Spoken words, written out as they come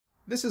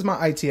This is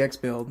my ITX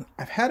build.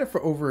 I've had it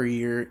for over a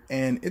year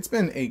and it's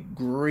been a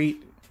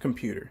great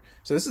computer.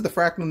 So this is the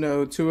Fractal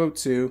Node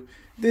 202.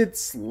 Did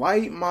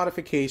slight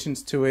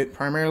modifications to it,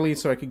 primarily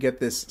so I could get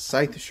this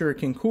Scythe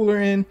Shuriken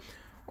cooler in.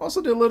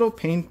 Also did a little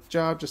paint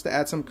job just to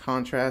add some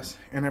contrast,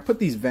 and I put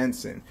these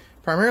vents in,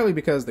 primarily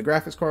because the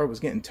graphics card was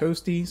getting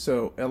toasty,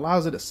 so it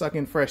allows it to suck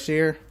in fresh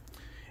air.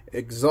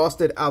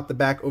 Exhausted out the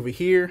back over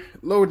here,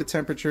 lowered the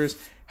temperatures,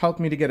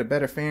 helped me to get a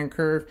better fan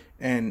curve,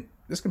 and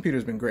this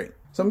computer's been great.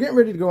 So I'm getting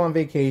ready to go on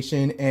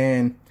vacation,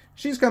 and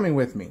she's coming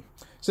with me.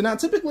 So now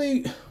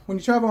typically when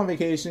you travel on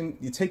vacation,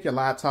 you take your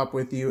laptop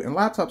with you, and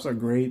laptops are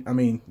great. I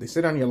mean, they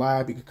sit on your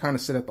lap. You can kind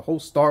of sit at the whole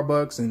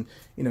Starbucks and,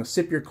 you know,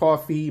 sip your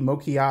coffee,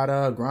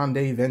 mochiata,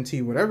 grande,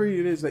 venti, whatever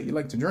it is that you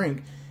like to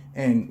drink,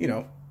 and, you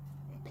know,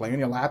 play on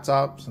your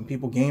laptop. Some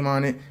people game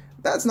on it.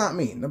 That's not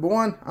me. Number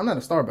one, I'm not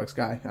a Starbucks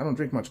guy. I don't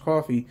drink much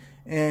coffee.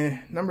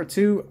 And number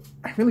two,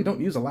 I really don't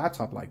use a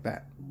laptop like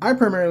that. I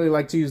primarily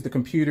like to use the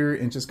computer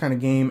and just kind of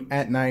game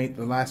at night,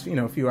 the last,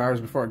 few hours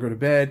before I go to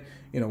bed,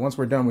 once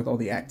we're done with all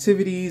the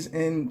activities,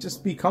 and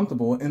just be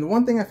comfortable. And the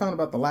one thing I found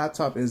about the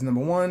laptop is,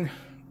 number one,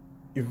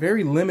 you're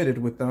very limited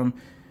with them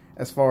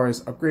as far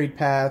as upgrade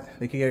path.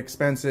 They can get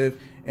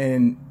expensive.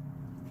 And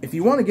if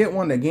you want to get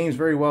one that games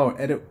very well,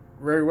 edit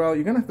very well,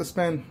 you're going to have to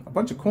spend a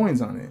bunch of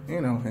coins on it,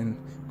 and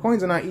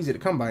coins are not easy to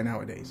come by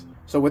nowadays.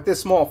 So with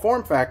this small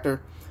form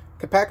factor,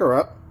 I could pack her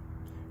up,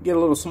 get a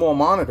little small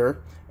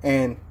monitor,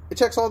 and it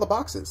checks all the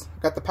boxes.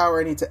 Got the power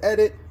I need to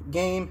edit,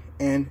 game,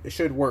 and it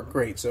should work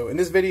great. So in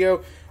this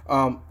video,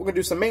 we're gonna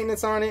do some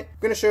maintenance on it. I'm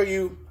gonna show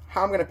you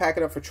how I'm gonna pack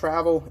it up for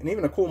travel, and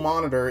even a cool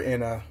monitor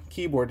and a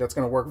keyboard that's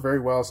gonna work very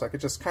well. So I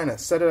could just kind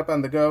of set it up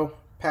on the go,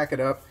 pack it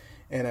up,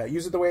 and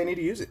use it the way I need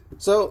to use it.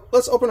 So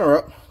let's open her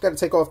up. Got to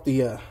take off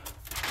the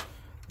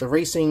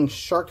racing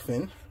shark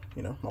fin,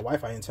 my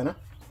Wi-Fi antenna.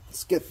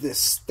 Let's get this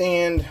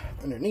stand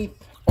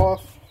underneath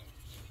off.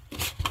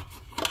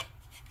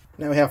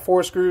 Now we have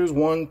 4 screws,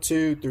 1,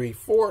 2, 3,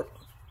 4.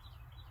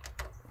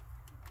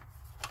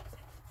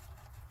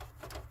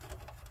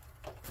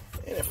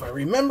 And if I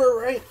remember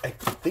right, I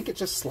think it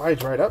just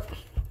slides right up.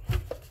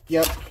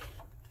 Yep.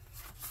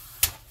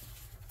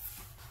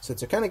 So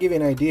to kind of give you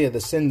an idea of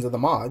the sins of the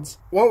mods,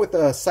 one with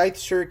the Scythe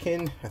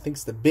Shuriken, I think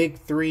it's the Big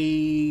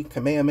 3,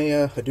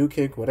 Kamehameha,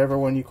 Hadouken, whatever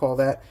one you call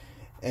that.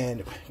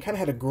 And kind of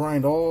had to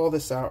grind all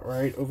this out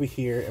right over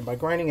here. And by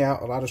grinding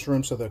out, allowed us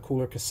room so the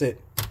cooler could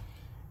sit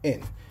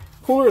in.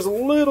 Cooler is a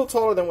little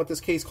taller than what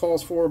this case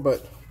calls for,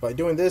 but by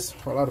doing this,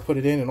 we're allowed to put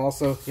it in, and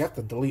also you have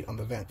to delete on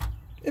the vent.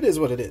 It is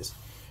what it is.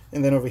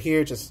 And then over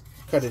here, just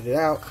cutted it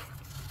out,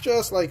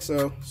 just like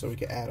so we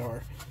can add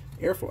our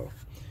airflow.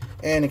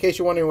 And in case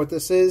you're wondering what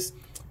this is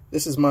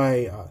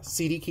my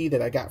CD key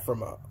that I got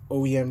from a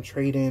OEM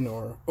trade-in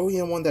or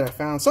OEM one that I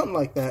found, something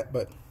like that,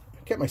 but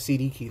I kept my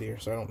CD key there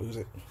so I don't lose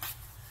it.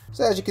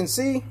 So as you can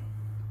see,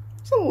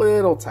 it's a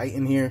little tight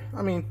in here.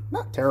 I mean,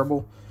 not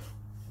terrible,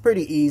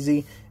 pretty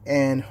easy.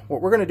 And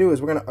what we're going to do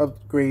is we're going to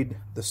upgrade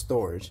the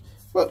storage.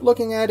 But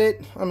looking at it,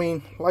 I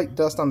mean, light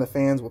dust on the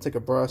fans. We'll take a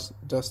brush,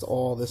 dust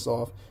all this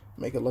off,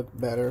 make it look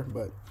better.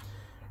 But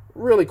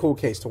really cool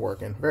case to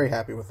work in. Very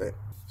happy with it.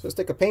 So let's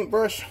take a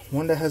paintbrush,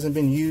 one that hasn't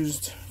been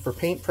used for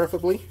paint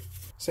preferably.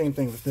 Same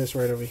thing with this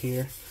right over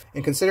here.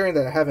 And considering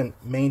that I haven't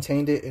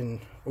maintained it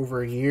in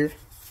over a year,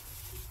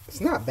 it's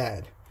not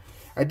bad.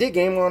 I did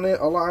game on it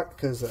a lot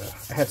because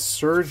I had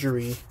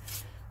surgery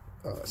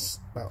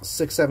about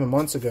 6-7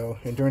 months ago,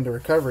 and during the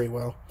recovery,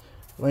 well,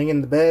 laying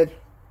in the bed,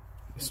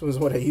 this was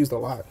what I used a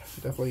lot.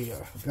 Definitely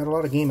got a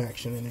lot of game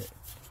action in it.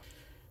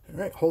 All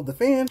right, hold the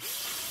fan.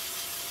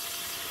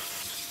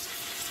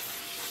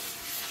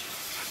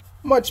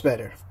 Much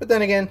better, but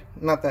then again,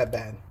 not that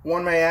bad.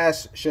 One may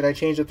ask, should I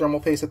change the thermal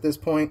paste at this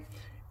point?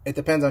 It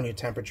depends on your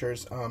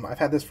temperatures. I've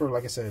had this for,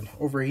 like I said,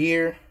 over a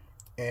year,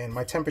 and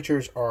my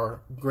temperatures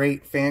are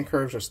great. Fan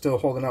curves are still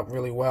holding up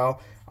really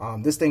well.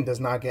 This thing does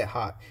not get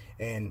hot.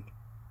 And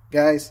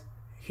guys,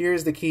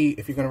 here's the key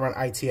if you're going to run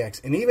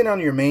ITX, and even on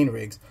your main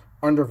rigs,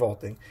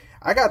 undervolting.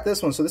 I got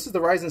this one, so this is the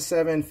Ryzen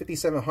 7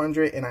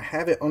 5700, and I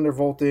have it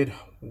undervolted.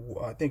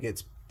 I think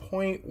it's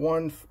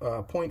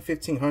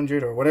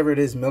 0.1500 or whatever it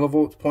is,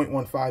 millivolts,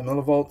 0.15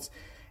 millivolts.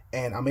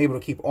 And I'm able to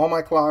keep all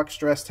my clocks,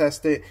 stress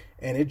test it,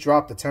 and it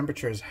dropped the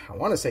temperatures, I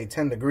want to say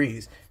 10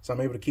 degrees. So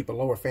I'm able to keep a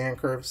lower fan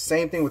curve.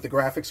 Same thing with the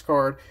graphics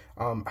card.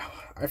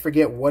 I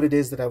forget what it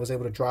is that I was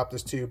able to drop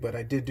this to, but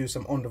I did do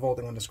some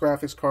undervolting on this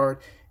graphics card,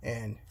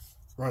 and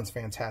runs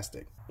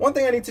fantastic. One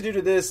thing I need to do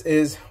to this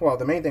is, well,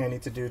 the main thing I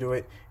need to do to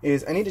it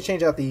is I need to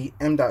change out the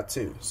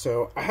M.2.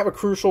 So I have a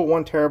Crucial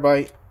 1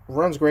 terabyte.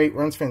 Runs great,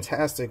 runs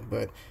fantastic,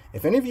 but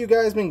if any of you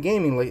guys been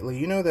gaming lately,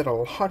 you know that a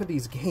lot of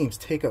these games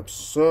take up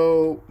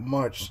so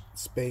much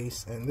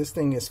space, and this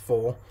thing is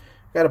full.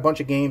 Got a bunch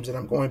of games that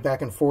I'm going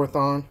back and forth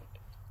on,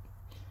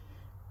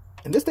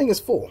 and this thing is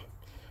full.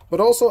 But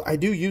also, I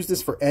do use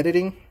this for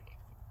editing,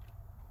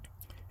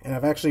 and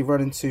I've actually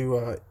run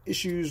into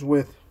issues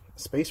with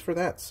space for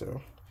that,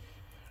 so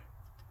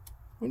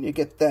we need to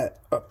get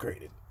that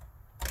upgraded.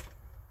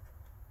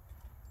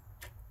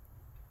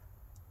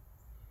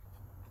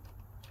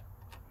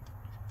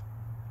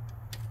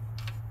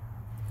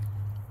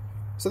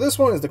 So this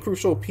one is the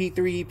Crucial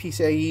P3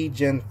 PCIe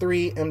Gen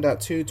 3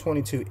 M.2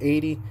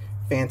 2280.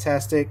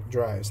 Fantastic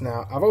drives.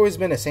 Now, I've always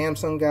been a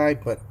Samsung guy,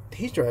 but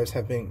these drives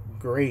have been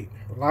great.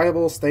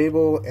 Reliable,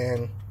 stable,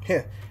 and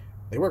yeah,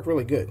 they work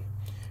really good.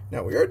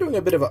 Now, we are doing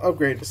a bit of an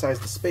upgrade besides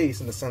the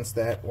space in the sense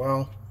that,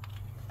 well,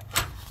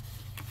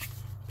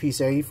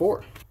 PCIe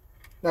 4.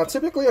 Now,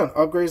 typically on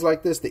upgrades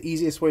like this, the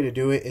easiest way to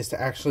do it is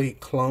to actually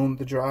clone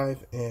the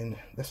drive, and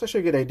that's actually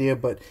a good idea,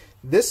 but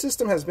this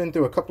system has been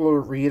through a couple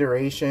of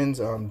reiterations,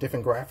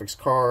 different graphics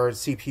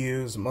cards,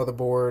 CPUs,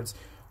 motherboards,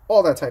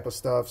 all that type of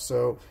stuff.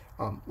 So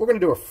we're going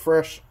to do a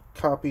fresh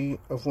copy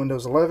of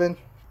Windows 11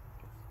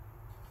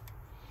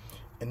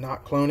 and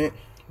not clone it.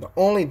 The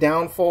only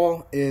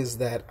downfall is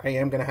that I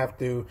am going to have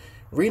to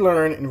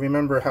relearn and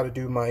remember how to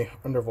do my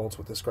undervolts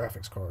with this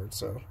graphics card,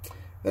 so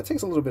that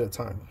takes a little bit of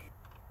time.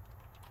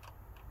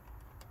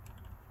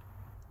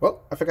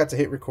 Well, I forgot to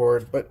hit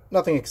record, but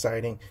nothing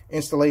exciting.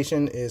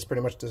 Installation is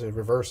pretty much the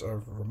reverse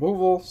of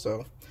removal,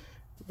 so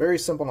very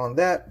simple on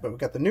that. But we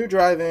got the new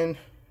drive in.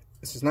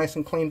 This is nice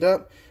and cleaned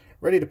up,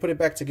 ready to put it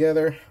back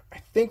together. I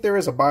think there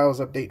is a BIOS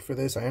update for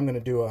this. I am going to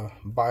do a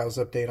BIOS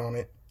update on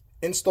it.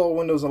 Install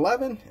Windows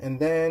 11, and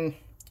then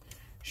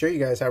show you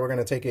guys how we're going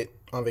to take it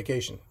on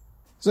vacation.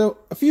 So,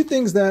 a few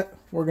things that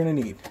we're going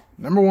to need.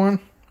 Number one,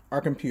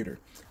 our computer.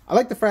 I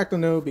like the Fractal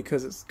Node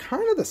because it's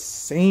kind of the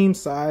same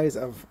size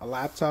of a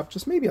laptop,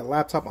 just maybe a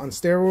laptop on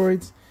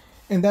steroids,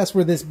 and that's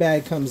where this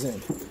bag comes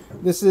in.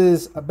 This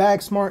is a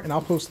Bag Smart, and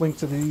I'll post links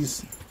to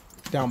these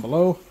down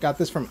below. Got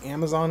this from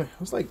Amazon. It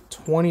was like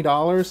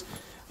 $20,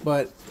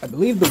 but I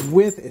believe the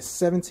width is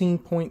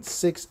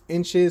 17.6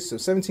 inches, so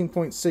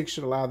 17.6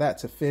 should allow that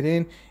to fit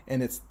in,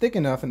 and it's thick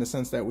enough in the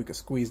sense that we could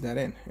squeeze that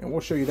in, and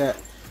we'll show you that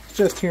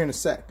just here in a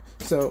sec.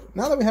 So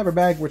now that we have our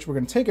bag, which we're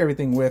going to take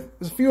everything with,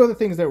 there's a few other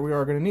things that we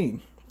are going to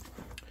need.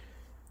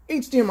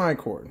 HDMI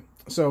cord.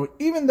 So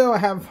even though I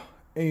have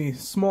a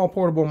small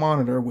portable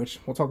monitor, which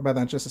we'll talk about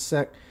that in just a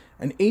sec,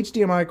 an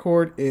HDMI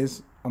cord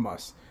is a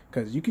must,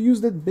 because you can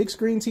use the big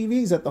screen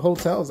TVs at the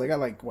hotels. They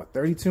got like, what,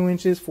 32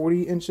 inches,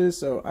 40 inches.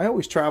 So I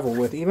always travel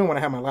with, even when I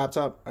have my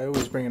laptop, I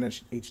always bring an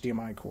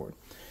HDMI cord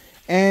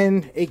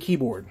and a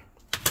keyboard.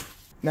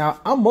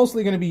 Now, I'm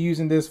mostly going to be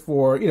using this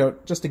for, you know,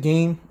 just a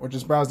game or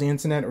just browse the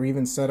internet or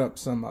even set up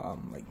some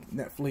like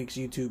Netflix,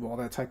 YouTube, all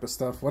that type of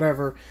stuff,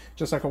 whatever,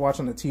 just so I can watch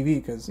on the TV,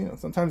 because, you know,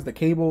 sometimes the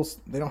cables,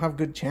 they don't have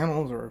good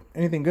channels or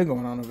anything good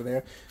going on over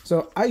there.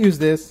 So I use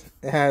this.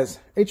 It has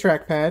a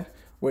trackpad,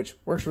 which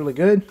works really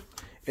good.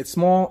 It's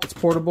small, it's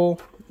portable,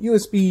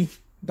 USB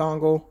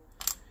dongle,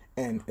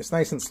 and it's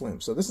nice and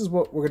slim. So this is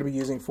what we're going to be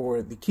using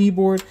for the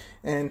keyboard,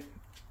 and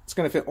it's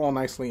going to fit all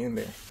nicely in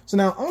there. So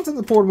now onto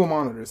the portable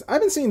monitors.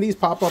 I've been seeing these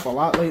pop up a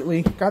lot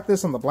lately. Got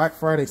this on the Black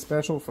Friday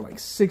special for like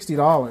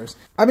 $60.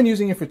 I've been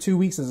using it for 2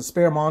 weeks as a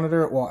spare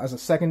monitor, well, as a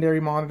secondary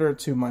monitor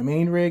to my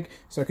main rig,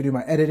 so I could do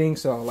my editing.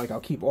 So like I'll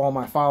keep all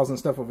my files and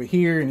stuff over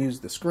here and use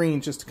the screen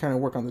just to kind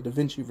of work on the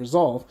DaVinci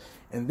Resolve.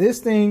 And this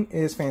thing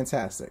is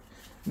fantastic.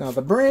 Now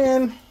the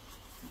brand,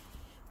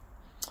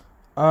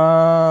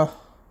 I'll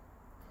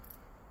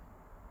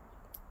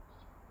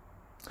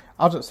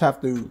just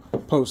have to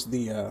post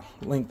the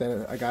link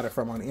that I got it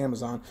from on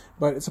Amazon.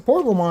 But it's a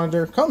portable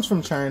monitor, comes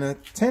from China,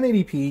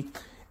 1080p,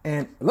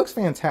 and it looks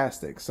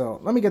fantastic. So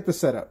let me get this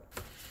set up.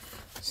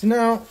 So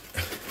now,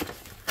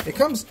 it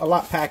comes a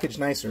lot packaged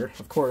nicer.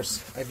 Of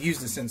course, I've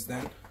used it since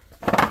then.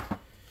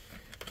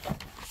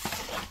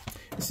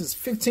 This is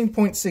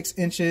 15.6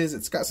 inches.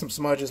 It's got some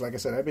smudges. Like I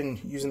said, I've been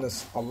using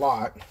this a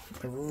lot.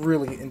 I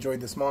really enjoyed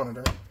this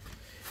monitor.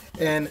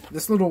 And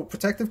this little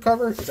protective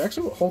cover is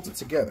actually what holds it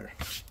together.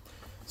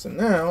 So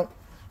now,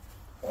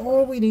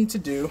 all we need to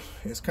do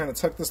is kind of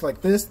tuck this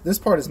like this. This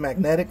part is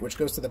magnetic, which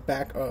goes to the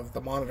back of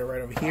the monitor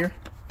right over here.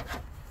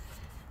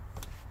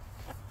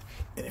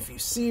 And if you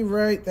see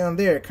right down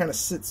there, it kind of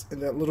sits in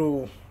that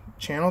little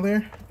channel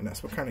there, and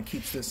that's what kind of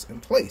keeps this in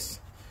place.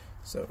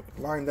 So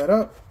line that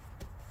up,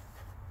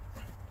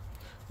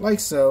 like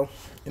so.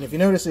 And if you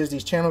notice, there's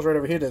these channels right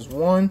over here. There's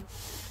one,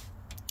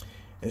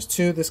 there's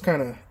two. This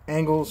kind of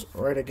angles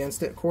right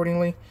against it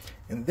accordingly.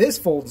 And this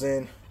folds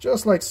in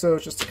just like so,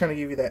 just to kind of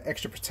give you that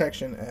extra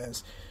protection,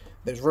 as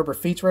there's rubber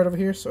feet right over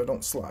here so it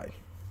don't slide.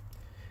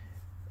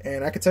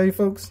 And I can tell you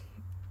folks,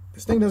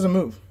 this thing doesn't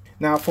move.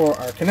 Now for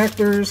our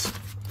connectors,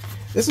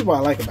 this is what I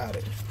like about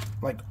it.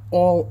 Like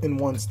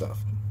all-in-one stuff.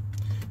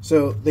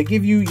 So they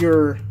give you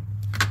your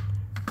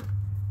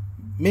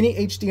mini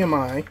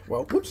HDMI,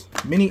 well, whoops,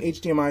 mini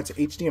HDMI to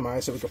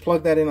HDMI, so we can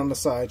plug that in on the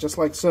side just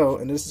like so,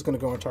 and this is going to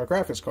go into our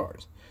graphics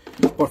cards.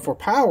 But for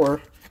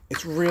power,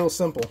 it's real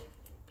simple.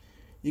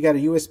 You got a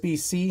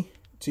USB-C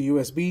to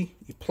USB,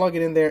 you plug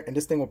it in there, and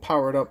this thing will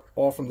power it up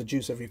all from the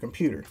juice of your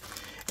computer.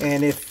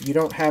 And if you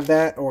don't have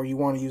that, or you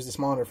want to use this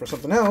monitor for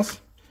something else,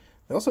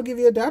 they also give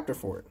you an adapter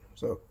for it.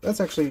 So that's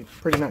actually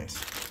pretty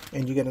nice.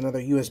 And you get another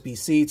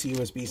USB-C to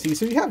USB-C,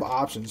 so you have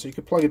options. So you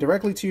could plug it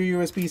directly to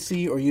your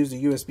USB-C or use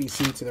the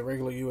USB-C to the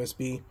regular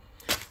USB.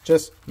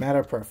 Just matter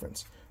of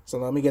preference. So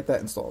let me get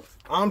that installed.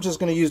 I'm just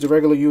going to use the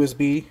regular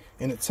USB,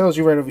 and it tells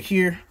you right over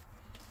here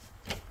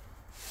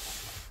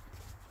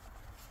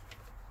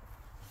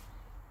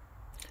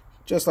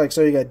Just like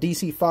so. You got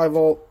DC 5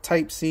 volt,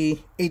 Type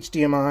C,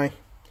 HDMI.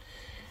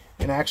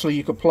 And actually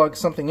you could plug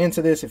something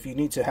into this if you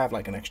need to have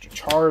like an extra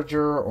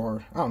charger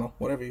or I don't know,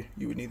 whatever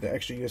you would need the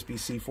extra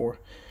USB-C for.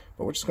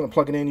 But we're just going to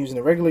plug it in using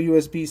the regular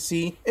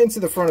USB-C into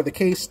the front of the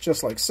case,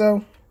 just like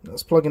so.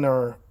 Let's plug in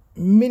our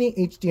mini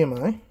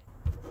HDMI.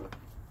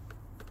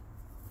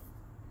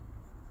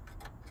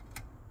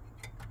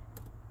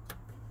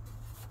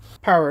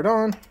 Power it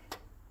on,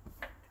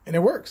 and it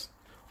works.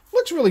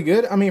 Looks really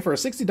good. I mean, for a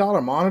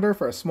 $60 monitor,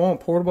 for as small and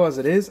portable as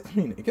it is, I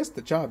mean, it gets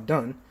the job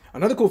done.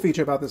 Another cool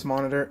feature about this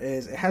monitor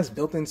is it has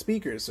built-in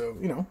speakers, so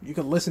you know you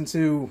can listen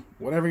to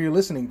whatever you're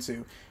listening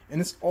to, and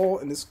it's all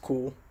in this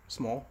cool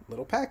small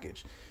little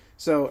package.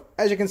 So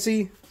as you can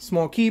see,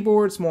 small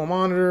keyboard, small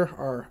monitor,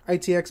 our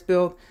ITX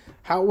build.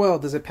 How well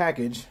does it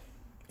package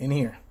in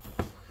here?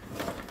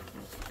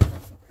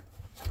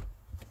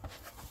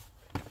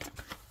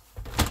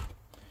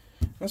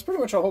 That's pretty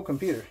much our whole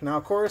computer. Now,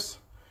 of course,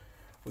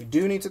 we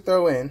do need to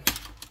throw in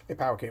a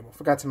power cable.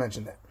 Forgot to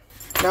mention that.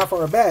 Now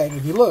for our bag,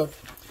 if you look,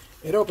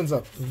 it opens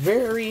up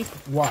very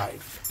wide.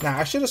 Now,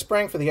 I should have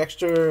sprang for the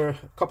extra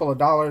couple of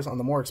dollars on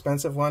the more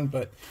expensive one,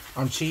 but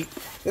I'm cheap.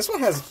 This one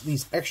has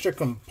these extra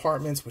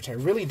compartments, which I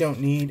really don't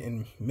need,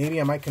 and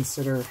maybe I might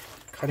consider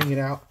cutting it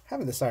out.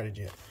 Haven't decided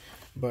yet,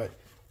 but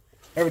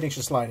everything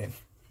should slide in.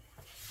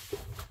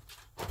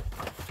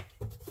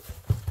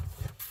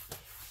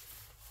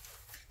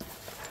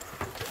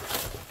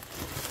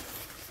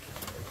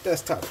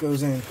 Desktop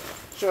goes in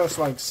just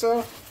like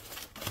so.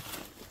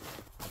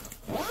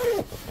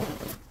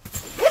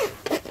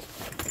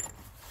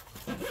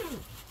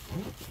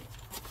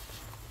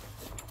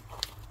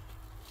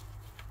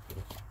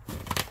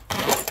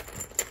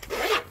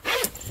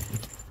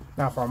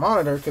 Now for our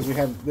monitor, because we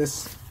have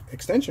this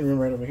extension room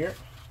right over here,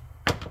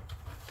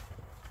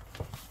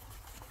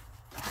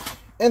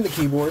 and the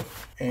keyboard,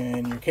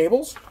 and your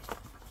cables.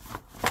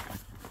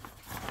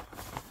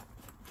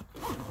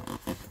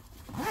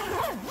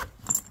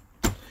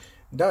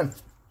 Done.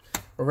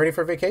 We're ready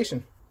for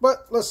vacation.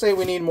 But let's say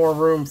we need more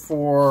room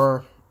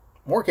for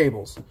more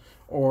cables,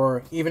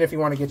 or even if you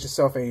want to get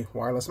yourself a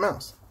wireless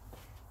mouse.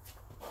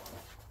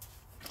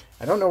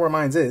 I don't know where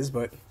mine's is,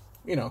 but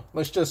you know,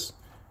 let's just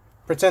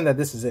pretend that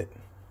this is it.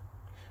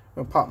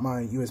 I'll pop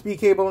my USB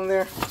cable in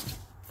there,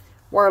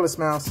 wireless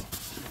mouse,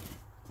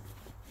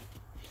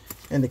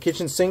 and the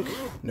kitchen sink.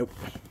 Nope.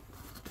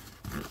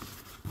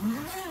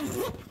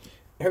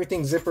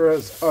 Everything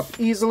zippers up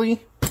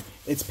easily.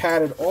 It's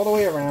padded all the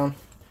way around,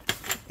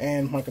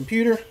 and my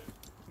computer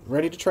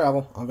ready to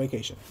travel on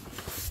vacation.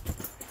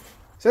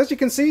 So as you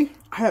can see,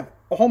 I have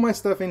all my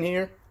stuff in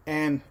here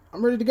and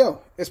I'm ready to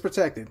go. It's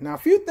protected. Now, a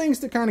few things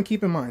to kind of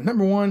keep in mind.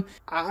 Number one,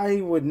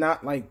 I would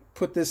not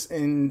put this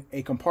in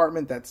a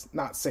compartment that's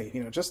not safe.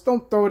 You know, just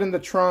don't throw it in the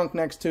trunk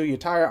next to your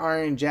tire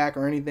iron, jack,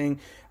 or anything.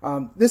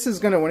 This is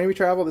gonna, whenever we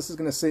travel, this is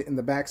gonna sit in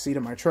the back seat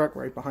of my truck,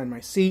 right behind my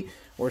seat,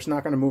 or it's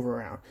not gonna move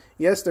around.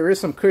 Yes, there is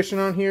some cushion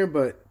on here,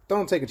 but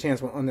don't take a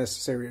chance with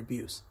unnecessary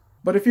abuse.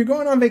 But if you're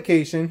going on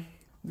vacation,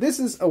 this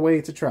is a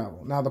way to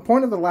travel. Now, the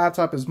point of the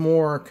laptop is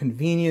more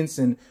convenience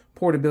and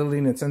portability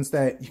in the sense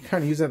that you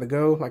kind of use it to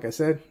go. Like I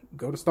said,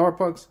 go to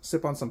Starbucks,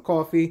 sip on some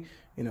coffee,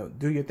 you know,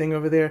 do your thing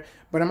over there.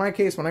 But in my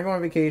case, when I go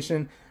on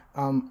vacation,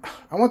 I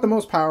want the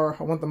most power,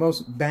 I want the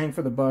most bang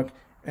for the buck,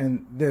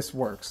 and this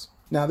works.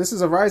 Now, this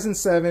is a Ryzen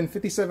 7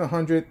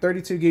 5700,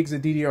 32 gigs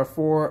of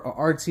DDR4, a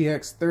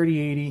RTX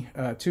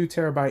 3080, 2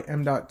 terabyte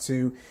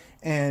M.2,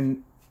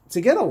 and to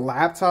get a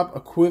laptop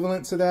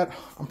equivalent to that,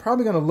 I'm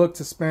probably going to look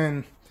to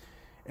spend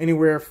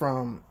anywhere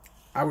from,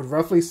 I would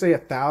roughly say,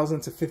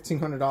 $1,000 to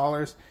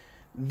 $1,500.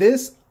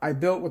 This I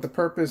built with the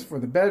purpose for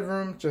the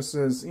bedroom, just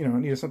as, you know, I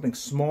needed something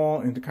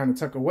small and to kind of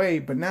tuck away.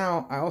 But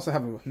now I also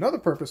have another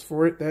purpose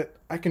for it, that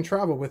I can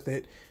travel with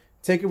it,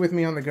 take it with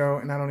me on the go,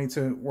 and I don't need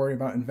to worry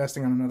about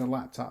investing on another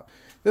laptop.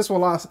 This will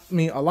last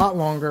me a lot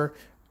longer.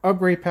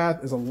 Upgrade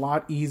path is a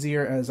lot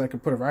easier, as I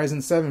could put a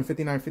Ryzen 7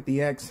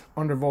 5950X,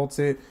 undervolt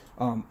it,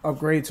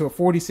 upgrade to a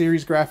 40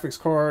 series graphics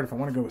card if I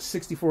want to go with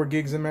 64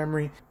 gigs of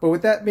memory. But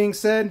with that being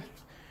said,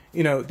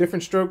 you know,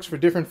 different strokes for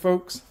different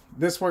folks.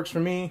 This works for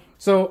me.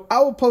 So I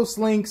will post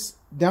links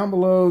down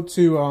below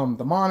to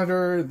the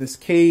monitor, this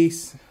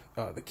case,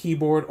 the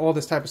keyboard, all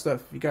this type of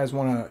stuff. If you guys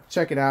want to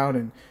check it out,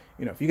 and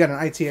you know, if you got an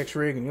ITX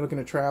rig and you're looking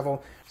to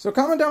travel, so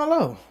comment down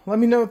below. Let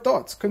me know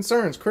thoughts,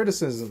 concerns,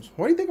 criticisms.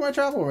 What do you think of my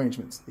travel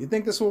arrangements? Do you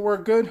think this will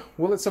work good?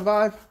 Will it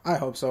survive? I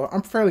hope so.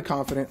 I'm fairly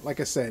confident. Like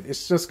I said,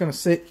 it's just going to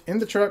sit in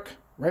the truck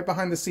right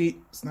behind the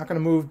seat. It's not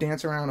going to move,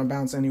 dance around, or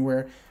bounce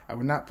anywhere. I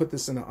would not put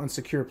this in an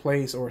unsecure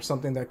place or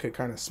something that could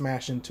kind of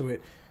smash into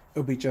it.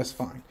 It'll be just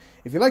fine.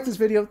 If you like this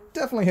video,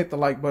 definitely hit the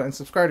like button,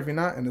 subscribe if you're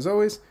not, and as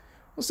always,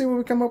 we'll see what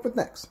we come up with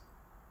next.